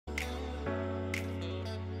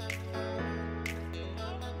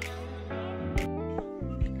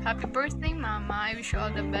Happy birthday, Mama. I wish you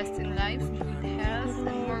all the best in life, good health,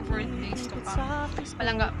 and more birthdays to come.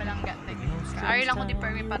 Palangga. Kaaral lang ko di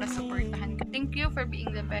Permi para supportahan ka. Thank you for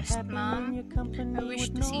being the best, Mom. I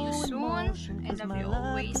wish to see you soon. I love you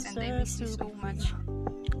always, and I miss you so much.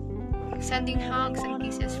 Sending hugs and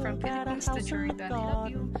kisses from Philippines to Jordan. I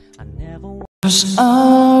love you. 'Cause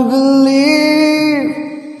I believe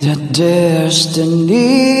that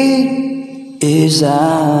destiny is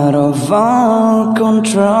out of our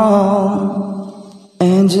control,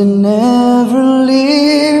 and you never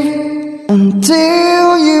leave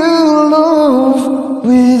until you love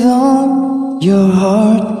with all your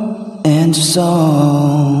heart and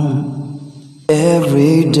soul.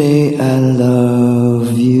 Every day I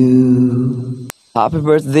love you. Happy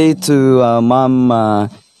birthday to Mom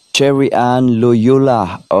Cherry Ann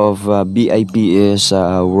Loyola of BIPS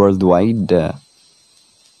Worldwide.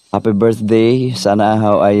 Happy birthday. Sana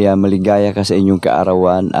ay maligaya ka sa inyong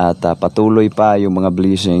kaarawan at patuloy pa yung mga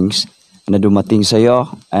blessings na dumating sa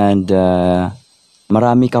iyo, and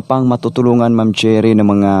marami ka pang matutulungan, Ma'am Cherry, ng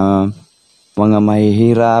mga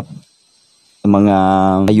mahihirap, mga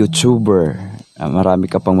YouTuber.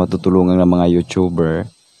 Marami ka pang matutulungan ng mga YouTuber,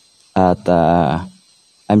 at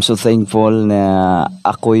I'm so thankful na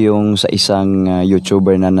ako yung sa isang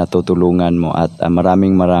YouTuber na natutulungan mo, at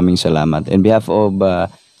maraming salamat. In behalf of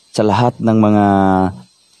sa lahat ng mga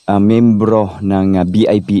membro ng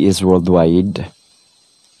BIPS Worldwide,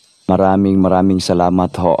 maraming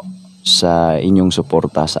salamat ho sa inyong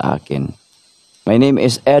suporta sa akin. My name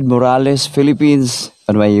is Ed Morales, Philippines,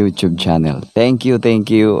 on my YouTube channel. Thank you,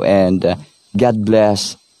 and God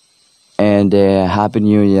bless, and Happy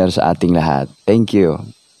New Year sa ating lahat. Thank you.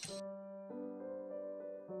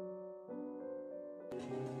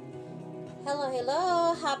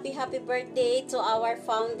 Hello. Happy birthday to our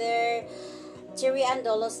founder, Cherry Ann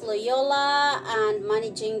Loyola, and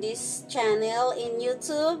managing this channel in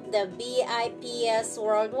YouTube, the BIPS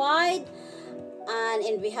Worldwide. And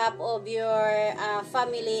in behalf of your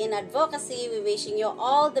family and advocacy, we wishing you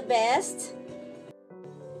all the best.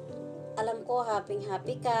 Alam ko happy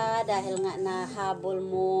ka dahil nga nahabol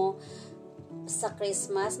mo sa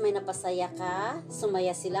Christmas, may napasaya ka,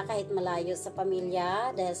 sumaya sila kahit malayo sa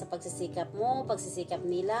pamilya dahil sa pagsisikap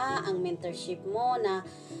nila, ang mentorship mo na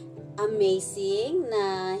amazing,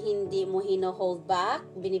 na hindi mo hino-hold back,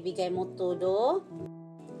 binibigay mo todo.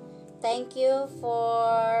 Thank you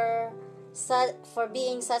for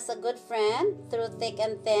being such a good friend through thick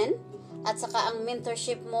and thin. At saka ang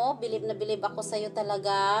mentorship mo, bilib na bilib ako sa iyo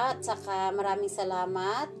talaga. At saka maraming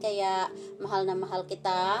salamat. Kaya mahal na mahal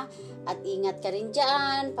kita. At ingat ka rin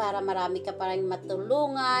dyan para marami ka pa rin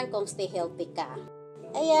matulungan kung stay healthy ka.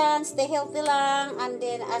 Ayan, stay healthy lang. And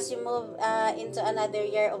then as you move into another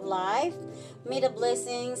year of life, may the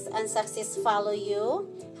blessings and success follow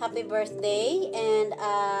you. Happy birthday, and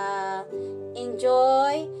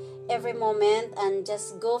enjoy every moment, and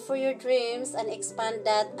just go for your dreams and expand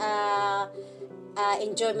that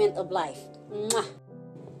enjoyment of life. Mwah!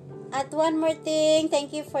 At one more thing,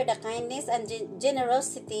 thank you for the kindness and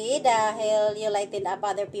generosity dahil you lightened up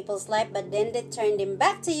other people's life but then they turned them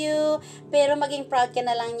back to you. Pero maging proud ka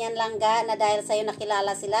na lang yan, Langga, na dahil sa'yo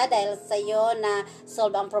nakilala sila, dahil sa'yo na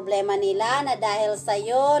solve ang problema nila, na dahil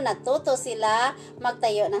sa'yo natuto sila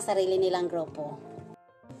magtayo ng sarili nilang grupo.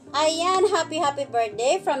 Ayan, happy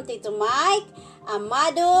birthday from Tito Mike,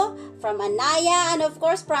 Amado, from Anaya, and of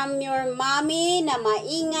course from your mommy na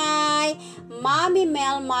maingay, Mommy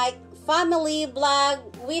Mel Mike Family Vlog.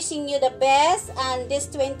 Wishing you the best, and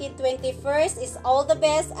this 2021 is all the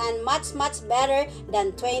best and much better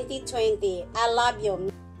than 2020. I love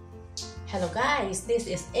you. Hello guys,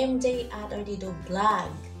 this is MJ Atordido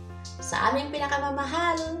Vlog. Sa aming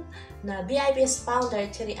pinakamamahal na BIPS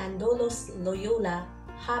founder, Cherry Ann Loyola,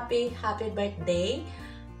 happy birthday.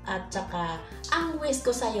 At saka ang wish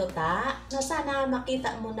ko sa iyo na sana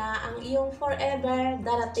makita mo na ang iyong forever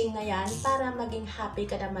darating na yan, para maging happy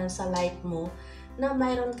ka naman sa life mo, na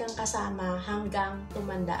mayroon kang kasama hanggang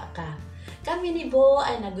tumanda ka. Kami ni Bo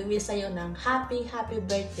ay nag-wish sa iyo ng happy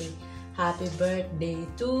birthday. Happy birthday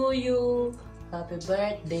to you. Happy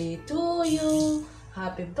birthday to you.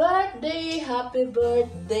 Happy birthday, happy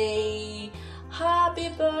birthday. Happy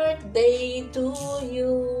birthday to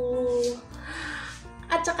you.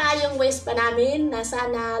 At saka yung wish pa namin na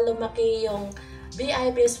sana lumaki yung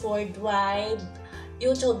BIPS Worldwide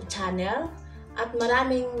YouTube channel at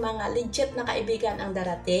maraming mga legit na kaibigan ang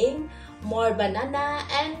darating, more banana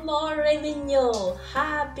and more revenue.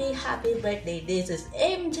 Happy birthday. This is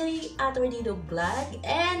MJ Atordido Vlog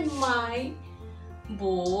and my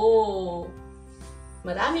Bo.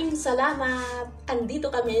 Maraming salamat. Andito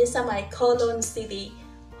kami sa my Colon City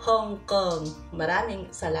Hong Kong. Maraming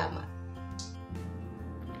salamat.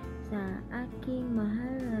 Sa aking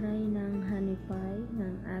mahal na Rainang Hanipay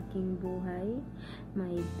ng aking buhay,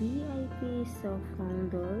 may VIP soft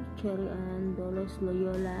founder, Cherry Ann Dolos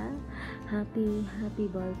Loyola. Happy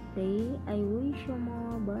birthday. I wish you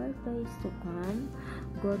more birthdays to come.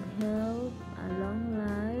 Good health, a long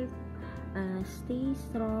life, stay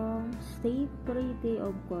strong, stay pretty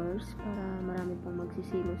of course, para marami pang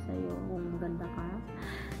magsisilo sa'yo kung maganda ka.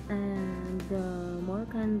 And more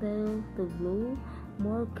candle to blow,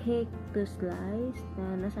 more cake to slice.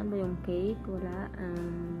 Nasaan ba yung cake? Wala.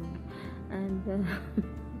 And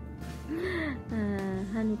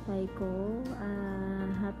Hanipay ko,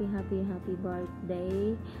 happy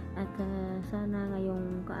birthday. At sana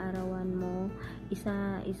ngayong kaarawan mo,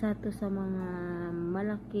 isa to sa mga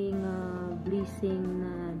malaking blessing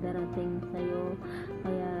na darating sa'yo.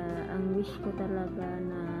 Kaya ang wish ko talaga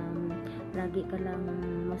na lagi ka lang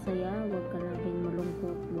masaya, huwag ka laging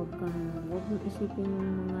malungkot, huwag mong isipin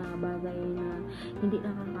yung mga bagay na hindi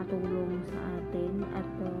nakakatulong sa atin, at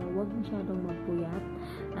huwag masyadong magpuyat,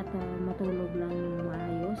 at matulog lang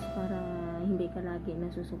maayos para hindi ka lagi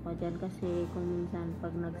nasusuka dyan. Kasi kung minsan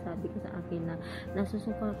pag nagsabi ka sa akin na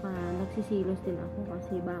nasusuka ka, nagsisilos din ako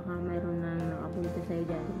kasi baka mayroon nang nakapunta sa'yo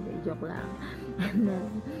dyan. Joke lang. And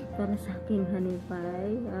para sa akin,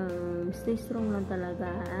 Hanipay, stay strong lang talaga,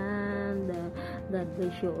 and God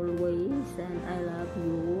bless you always, and I love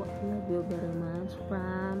you very much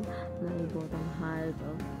from my bottom heart,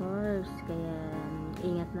 of course. Kaya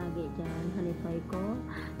ingat lagi dyan, Hanipay ko.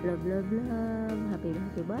 Love. Happy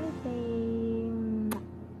birthday.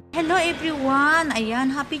 Hello everyone!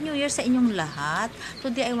 Ayan, Happy New Year sa inyong lahat.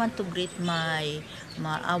 Today I want to greet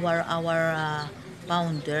our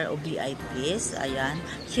founder o VIPs. Ayan,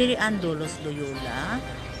 Cherry Ann Dolos Loyola.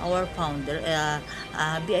 Our founder,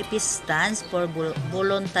 VIP stands for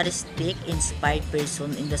voluntaristic inspired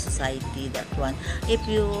person in the society. That one. If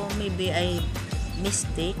you maybe I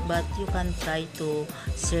mistake, but you can try to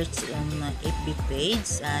search on FB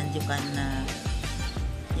page, and you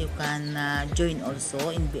can join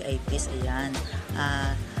also in VIPs.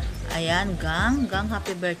 Ayan, gang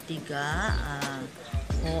happy birthday ga.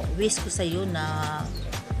 Wish ko sa iyo na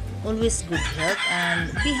always good health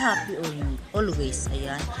and be happy always.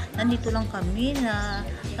 Ayan, nandito lang kami na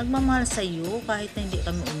nagmamahal sa iyo kahit na hindi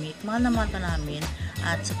kami umit. Mahal na mahal ka namin.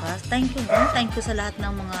 At saka thank you sa lahat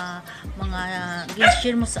ng mga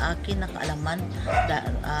gin-share mo sa akin na kaalaman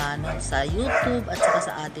sa YouTube at saka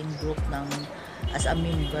sa ating group ng as a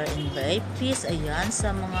member in VIPs. Ayan,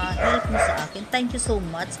 sa mga help mo sa akin, thank you so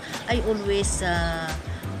much. I always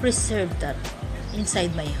preserve that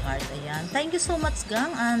inside my heart. Ayan, thank you so much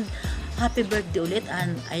gang, and happy birthday ulit,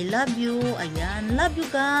 and I love you. Ayan, love you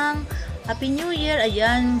gang. Happy New Year.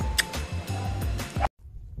 Ayan,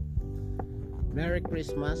 Merry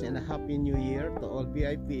Christmas and a Happy New Year to all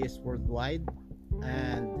VIPs worldwide,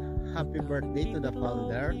 and happy birthday to the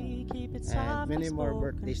founder, and many more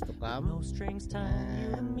birthdays to come,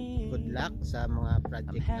 and good luck sa mga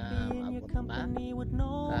project na maabot pa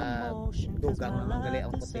sa dugang na manggali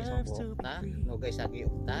ang puti sa buhok no guys, agi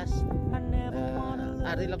uktas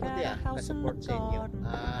ari lang ko diya ka-support sa inyo.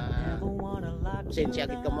 Pasensya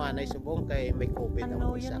agad ka mo anay subong kay may COVID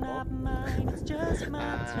ang isa ko.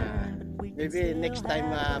 Maybe next time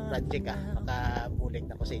project makabulik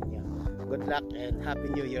na ko sa inyo. Good luck and Happy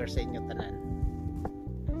New Year sa inyo tanan,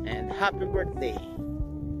 and happy birthday.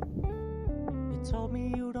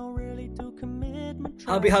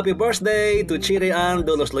 Happy birthday to Cherry Ann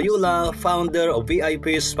Dolos Loyola, founder of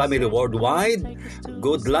VIPs Family Worldwide.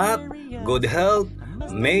 Good luck, good health.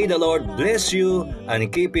 May the Lord bless you and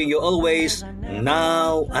keeping you always,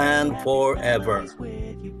 now and forever.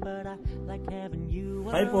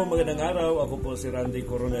 Hi po, magandang araw. Ako po si Randy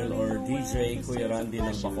Coronel or DJ Kuya Randy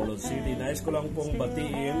ng Bacolod City. Nais ko lang pong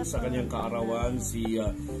batiin sa kanyang kaarawan si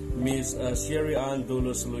Miss Cherry Ann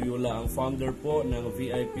Dolos Loyola, ang founder po ng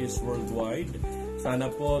VIPs Worldwide.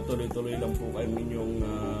 Sana po tuloy-tuloy lang po kayo inyong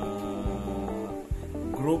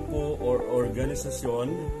grupo or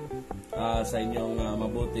organisasyon sa inyong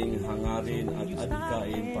mabuting hangarin at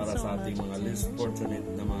adhikain para sa ating mga less fortunate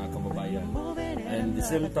na mga kababayan. And the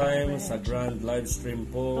same time, sa grand live stream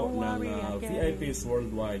po ng VIPs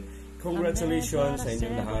Worldwide, congratulations sa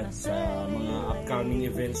inyong lahat sa mga upcoming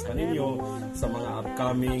events pa ninyo, sa mga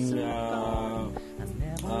upcoming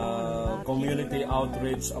community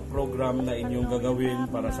outreach program na inyong gagawin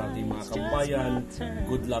para sa ating mga kababayan.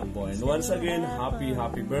 Good luck po. And once again, happy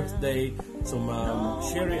birthday to Ma'am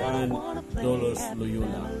Cherry Ann Dolos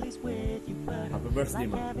Loyola. Happy birthday,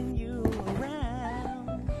 ma'am.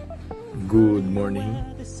 Good morning.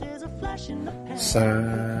 sa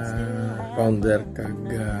founder kag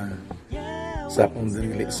sa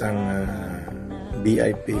founder isang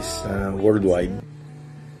VIPs worldwide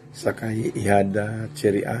sa kay ihada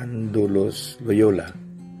Chirian Dulos Loyola.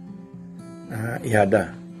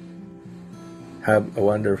 Ihada, have a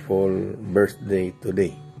wonderful birthday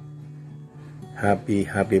today. Happy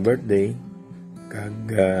birthday kag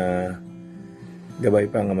gabay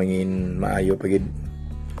pa nga mangin maayo pagid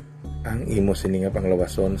ang imo sini nga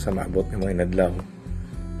panglawason sa maabot nga mga inadlaw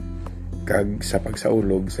kag sa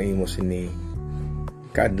pagsaulog sa imo sini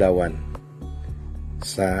kaadlawan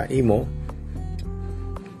sa imo.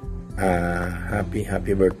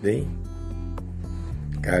 Happy birthday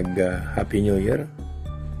kag Happy New Year.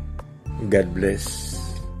 God bless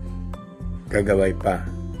kagaway pa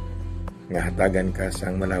nga hatagan ka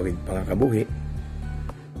sang malawig pangakabuhi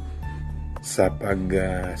sa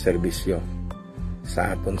pag-serbisyo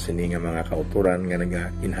sa aton sini nga mga kauturan nga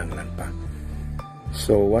nagakinahanglan pa.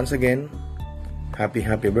 So once again, happy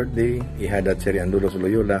birthday ihada Chirian Dulos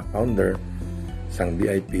Loyola, founder sang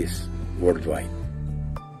VIPs worldwide.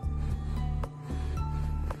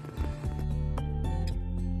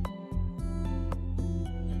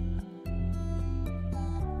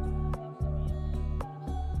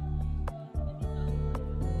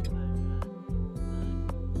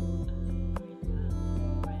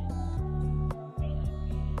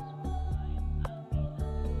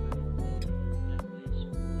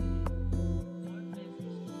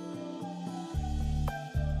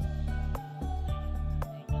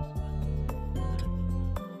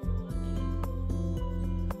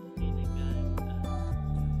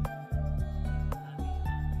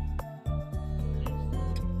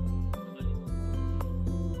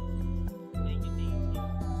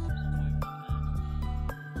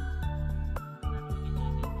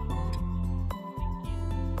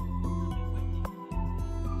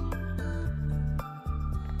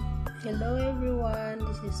 Hello everyone,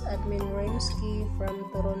 this is Admin Remsky from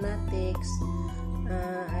Toronatics.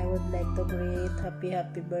 I would like to greet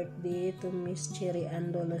happy birthday to Miss Chirian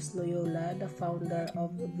Dulos Loyola, the founder of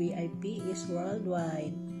VIP is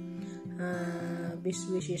Worldwide. Best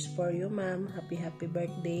wishes for you, ma'am. Happy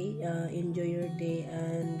birthday. Enjoy your day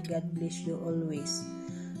and God bless you always.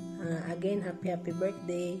 Again, happy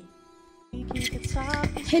birthday.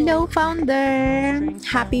 Hello, founder!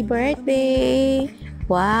 Happy birthday!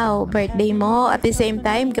 Wow, birthday mo at the same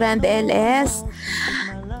time, Grand LS.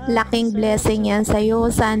 Laking blessing yan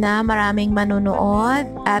sa'yo. Sana maraming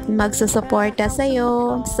manunood at magsusuporta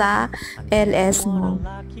sa'yo sa LS mo.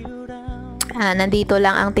 Nandito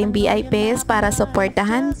lang ang Team VIPs para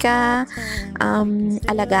suportahan ka,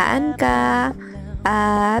 alagaan ka,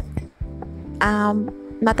 at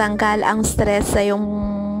matanggal ang stress sa iyong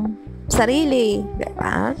sarili,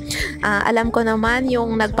 diba? Alam ko naman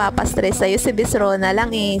yung nagpapastress sa'yo si Bisrona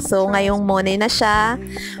lang so ngayong money na siya,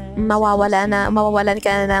 mawawalan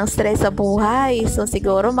ka na ng stress sa buhay, so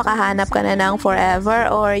siguro makahanap ka na ng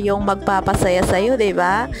forever or yung magpapasaya sa'yo,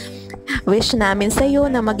 diba? Wish namin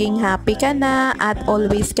sa'yo na maging happy ka na at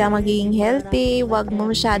always ka maging healthy, wag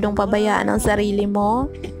mo masyadong pabayaan ang sarili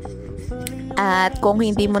mo. At kung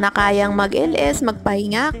hindi mo na kayang mag-LS,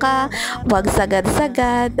 magpahinga ka, wag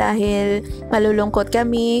sagad-sagad dahil malulungkot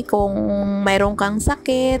kami kung mayroon kang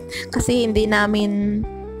sakit kasi hindi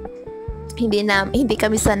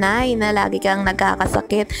kami sanay na lagi kang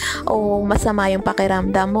nagkakasakit o masama yung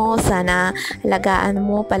pakiramdam mo. Sana alagaan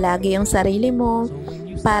mo palagi yung sarili mo.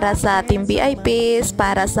 Para sa Team VIPs,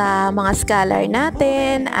 para sa mga scholar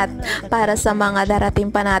natin, at para sa mga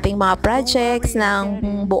darating pa nating mga projects ng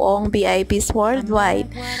buong VIPs worldwide.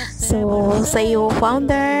 So, sa iyo,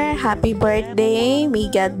 founder, happy birthday.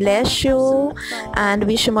 May God bless you and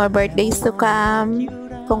wish you more birthdays to come.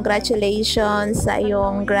 Congratulations sa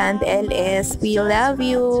iyong Grand LS. We love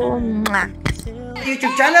you. Mwah!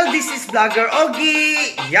 YouTube channel, this is Vlogger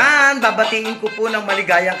Ogie. Yan, babatiin ko po ng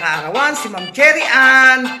maligayang kaarawan si Ma'am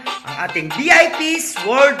Chirian, ang ating VIPs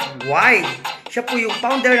Worldwide. Siya po yung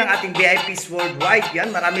founder ng ating VIPs Worldwide.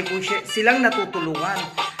 Yan, marami po silang natutulungan.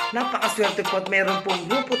 Napakaswerte po at meron pong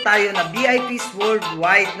grupo tayo na VIPs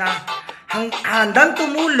Worldwide na handang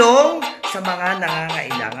tumulong sa mga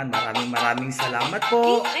nangangailangan. Maraming salamat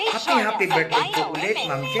po. Happy birthday po ulit,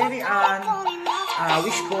 Ma'am Chirian.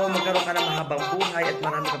 Wish ko magkaroon ka ng mahabang buhay at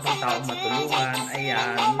marami ka pang taong matulungan.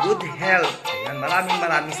 Ayan, good health. Ayan,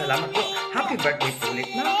 maraming salamat po. Happy birthday po ulit,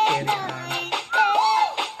 Ma'am Chirian.